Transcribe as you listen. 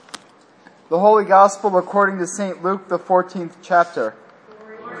The Holy Gospel according to St. Luke, the 14th chapter.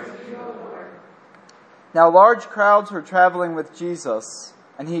 Now large crowds were traveling with Jesus,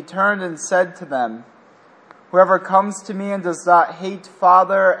 and he turned and said to them, "Whoever comes to me and does not hate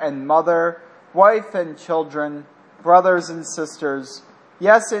father and mother, wife and children, brothers and sisters,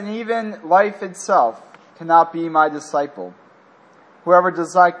 yes, and even life itself, cannot be my disciple. Whoever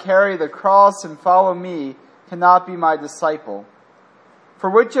does not carry the cross and follow me cannot be my disciple. For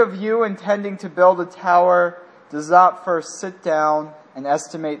which of you, intending to build a tower, does not first sit down and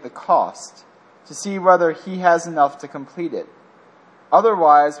estimate the cost, to see whether he has enough to complete it?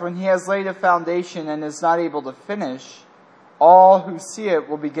 Otherwise, when he has laid a foundation and is not able to finish, all who see it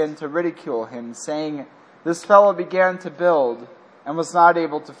will begin to ridicule him, saying, 'This fellow began to build and was not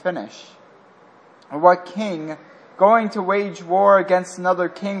able to finish.' Or what king, going to wage war against another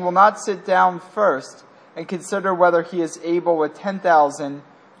king, will not sit down first and consider whether he is able with 10,000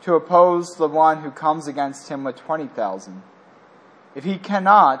 to oppose the one who comes against him with 20,000? If he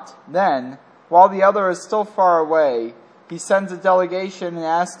cannot, then, while the other is still far away, he sends a delegation and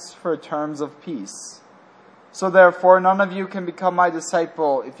asks for terms of peace. So therefore, none of you can become my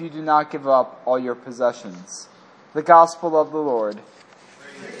disciple if you do not give up all your possessions." The Gospel of the Lord.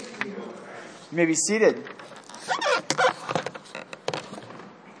 You may be seated.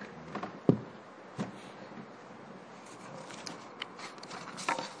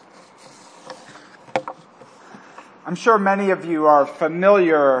 I'm sure many of you are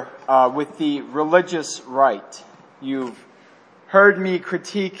familiar with the religious right. You've heard me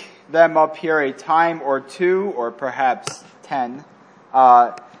critique them up here a time or two, or perhaps 10.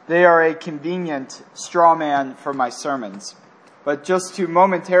 They are a convenient straw man for my sermons. But just to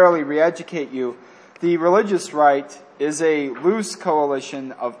momentarily re-educate you, the religious right is a loose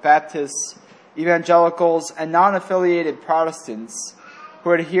coalition of Baptists, evangelicals, and non-affiliated Protestants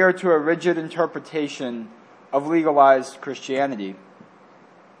who adhere to a rigid interpretation of legalized Christianity.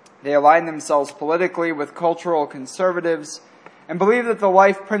 They align themselves politically with cultural conservatives and believe that the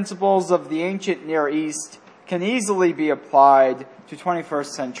life principles of the ancient Near East can easily be applied to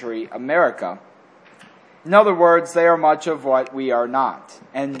 21st century America. In other words, they are much of what we are not,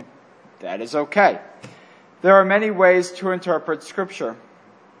 and that is okay. There are many ways to interpret Scripture.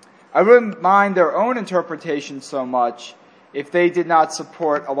 I wouldn't mind their own interpretation so much if they did not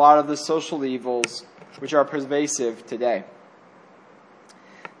support a lot of the social evils which are pervasive today.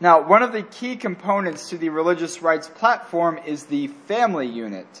 Now, one of the key components to the religious right's platform is the family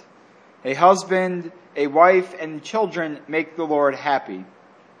unit. A husband, a wife, and children make the Lord happy.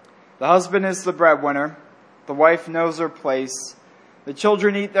 The husband is the breadwinner. The wife knows her place. The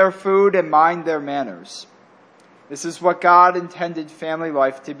children eat their food and mind their manners. This is what God intended family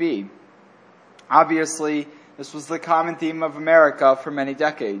life to be. Obviously, this was the common theme of America for many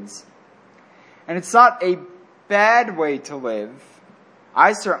decades. And it's not a bad way to live.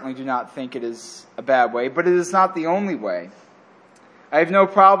 I certainly do not think it is a bad way, but it is not the only way. I have no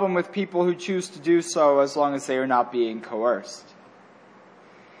problem with people who choose to do so as long as they are not being coerced.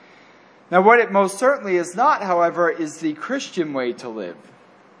 Now, what it most certainly is not, however, is the Christian way to live.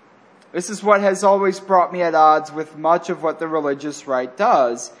 This is what has always brought me at odds with much of what the religious right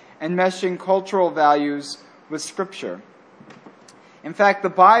does, enmeshing cultural values with Scripture. In fact, the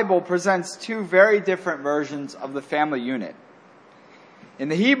Bible presents two very different versions of the family unit. In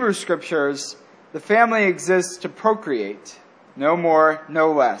the Hebrew Scriptures, the family exists to procreate. No more,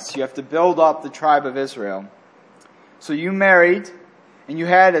 no less. You have to build up the tribe of Israel. So you married, and you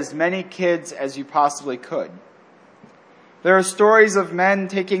had as many kids as you possibly could. There are stories of men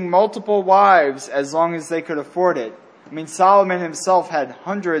taking multiple wives as long as they could afford it. Solomon himself had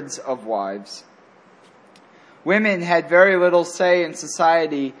hundreds of wives. Women had very little say in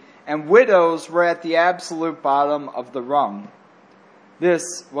society, and widows were at the absolute bottom of the rung.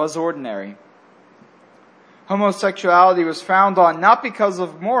 This was ordinary. Homosexuality was frowned on not because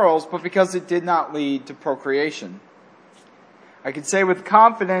of morals, but because it did not lead to procreation. I can say with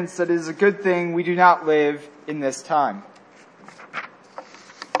confidence that it is a good thing we do not live in this time.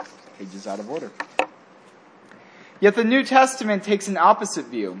 Page is out of order. Yet the New Testament takes an opposite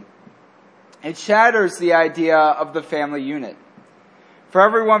view. It shatters the idea of the family unit. For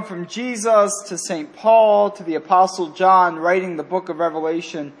everyone from Jesus to St. Paul to the Apostle John writing the book of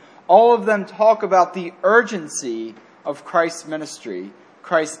Revelation, all of them talk about the urgency of Christ's ministry,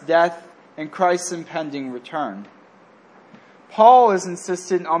 Christ's death, and Christ's impending return. Paul is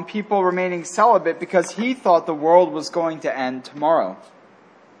insistent on people remaining celibate because he thought the world was going to end tomorrow.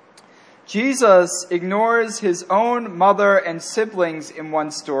 Jesus ignores his own mother and siblings in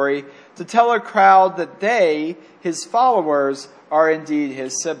one story to tell a crowd that they, his followers, are indeed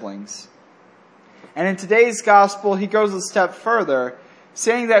his siblings. And in today's gospel, he goes a step further,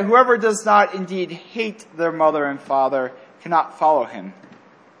 saying that whoever does not indeed hate their mother and father cannot follow him.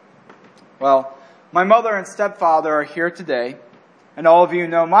 Well, my mother and stepfather are here today, and all of you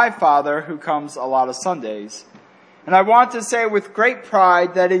know my father, who comes a lot of Sundays. And I want to say with great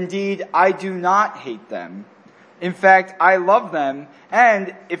pride that indeed I do not hate them. In fact, I love them,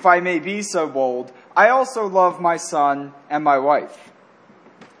 and if I may be so bold, I also love my son and my wife.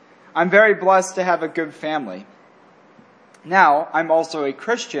 I'm very blessed to have a good family. Now, I'm also a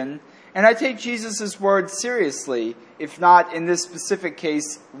Christian, and I take Jesus' words seriously, if not in this specific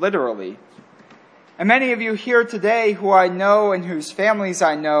case, literally. And many of you here today who I know and whose families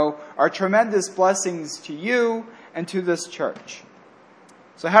I know are tremendous blessings to you and to this church.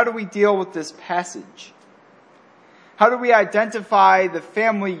 So how do we deal with this passage? How do we identify the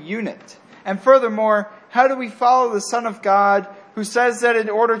family unit? And furthermore, how do we follow the Son of God who says that in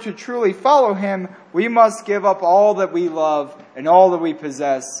order to truly follow him, we must give up all that we love and all that we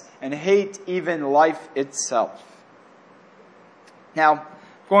possess and hate even life itself? Now, I'm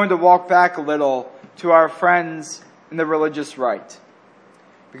going to walk back a little to our friends in the religious right.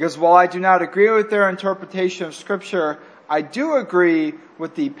 Because while I do not agree with their interpretation of Scripture, I do agree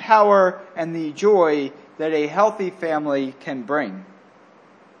with the power and the joy that a healthy family can bring.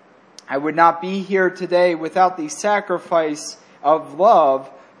 I would not be here today without the sacrifice of love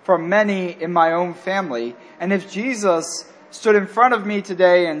from many in my own family. And if Jesus stood in front of me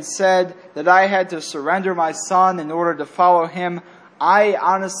today and said that I had to surrender my son in order to follow him, I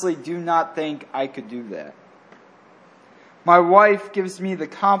honestly do not think I could do that. My wife gives me the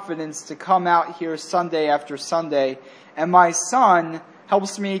confidence to come out here Sunday after Sunday, and my son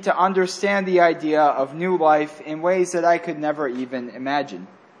helps me to understand the idea of new life in ways that I could never even imagine.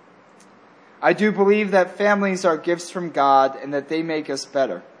 I do believe that families are gifts from God and that they make us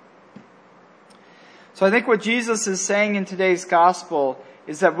better. So I think what Jesus is saying in today's gospel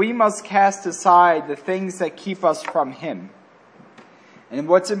is that we must cast aside the things that keep us from him. And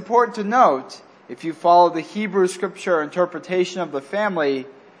what's important to note, if you follow the Hebrew scripture interpretation of the family,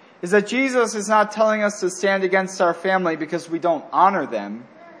 is that Jesus is not telling us to stand against our family because we don't honor them.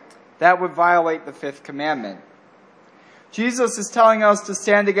 That would violate the fifth commandment. Jesus is telling us to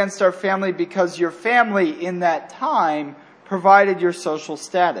stand against our family because your family in that time provided your social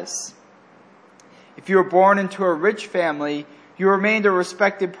status. If you were born into a rich family, you remained a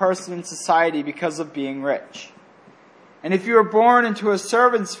respected person in society because of being rich. And if you were born into a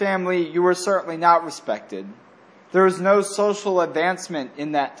servant's family, you were certainly not respected. There was no social advancement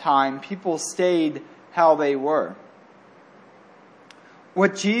in that time. People stayed how they were.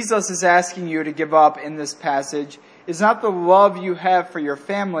 What Jesus is asking you to give up in this passage is not the love you have for your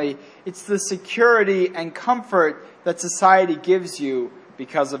family, it's the security and comfort that society gives you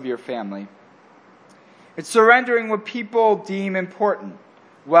because of your family. It's surrendering what people deem important,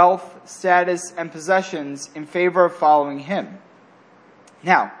 wealth, status, and possessions in favor of following him.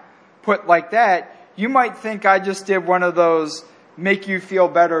 Now, put like that, you might think I just did one of those make you feel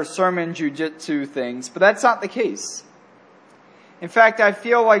better sermon jujitsu things, but that's not the case. In fact, I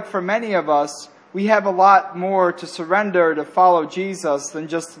feel like for many of us, we have a lot more to surrender to follow Jesus than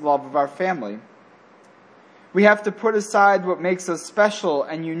just the love of our family. We have to put aside what makes us special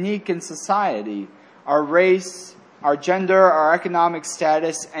and unique in society, our race, our gender, our economic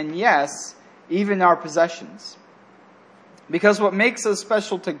status, and yes, even our possessions. Because what makes us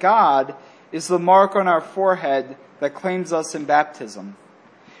special to God is the mark on our forehead that claims us in baptism.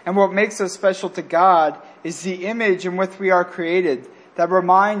 And what makes us special to God is the image in which we are created that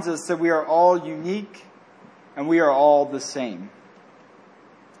reminds us that we are all unique and we are all the same.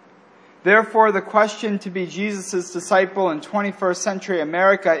 Therefore, the question to be Jesus' disciple in 21st century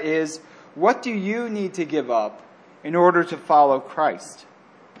America is, what do you need to give up in order to follow Christ?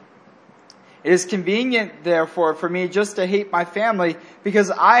 It is convenient, therefore, for me just to hate my family because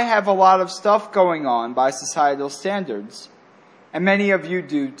I have a lot of stuff going on by societal standards. And many of you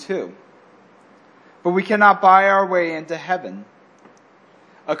do too. But we cannot buy our way into heaven.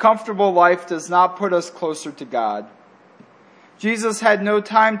 A comfortable life does not put us closer to God. Jesus has no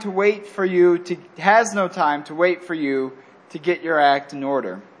time to wait for you to get your act in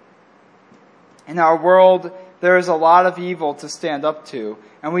order. In our world, there is a lot of evil to stand up to,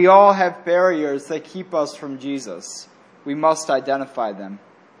 and we all have barriers that keep us from Jesus. We must identify them.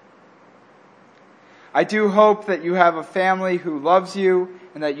 I do hope that you have a family who loves you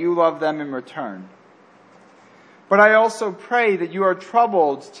and that you love them in return. But I also pray that you are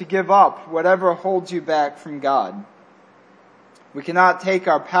troubled to give up whatever holds you back from God. We cannot take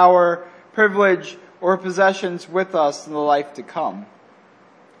our power, privilege, or possessions with us in the life to come.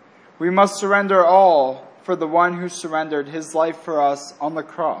 We must surrender all for the one who surrendered his life for us on the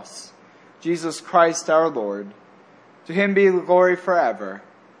cross, Jesus Christ our Lord. To him be glory forever.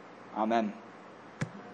 Amen.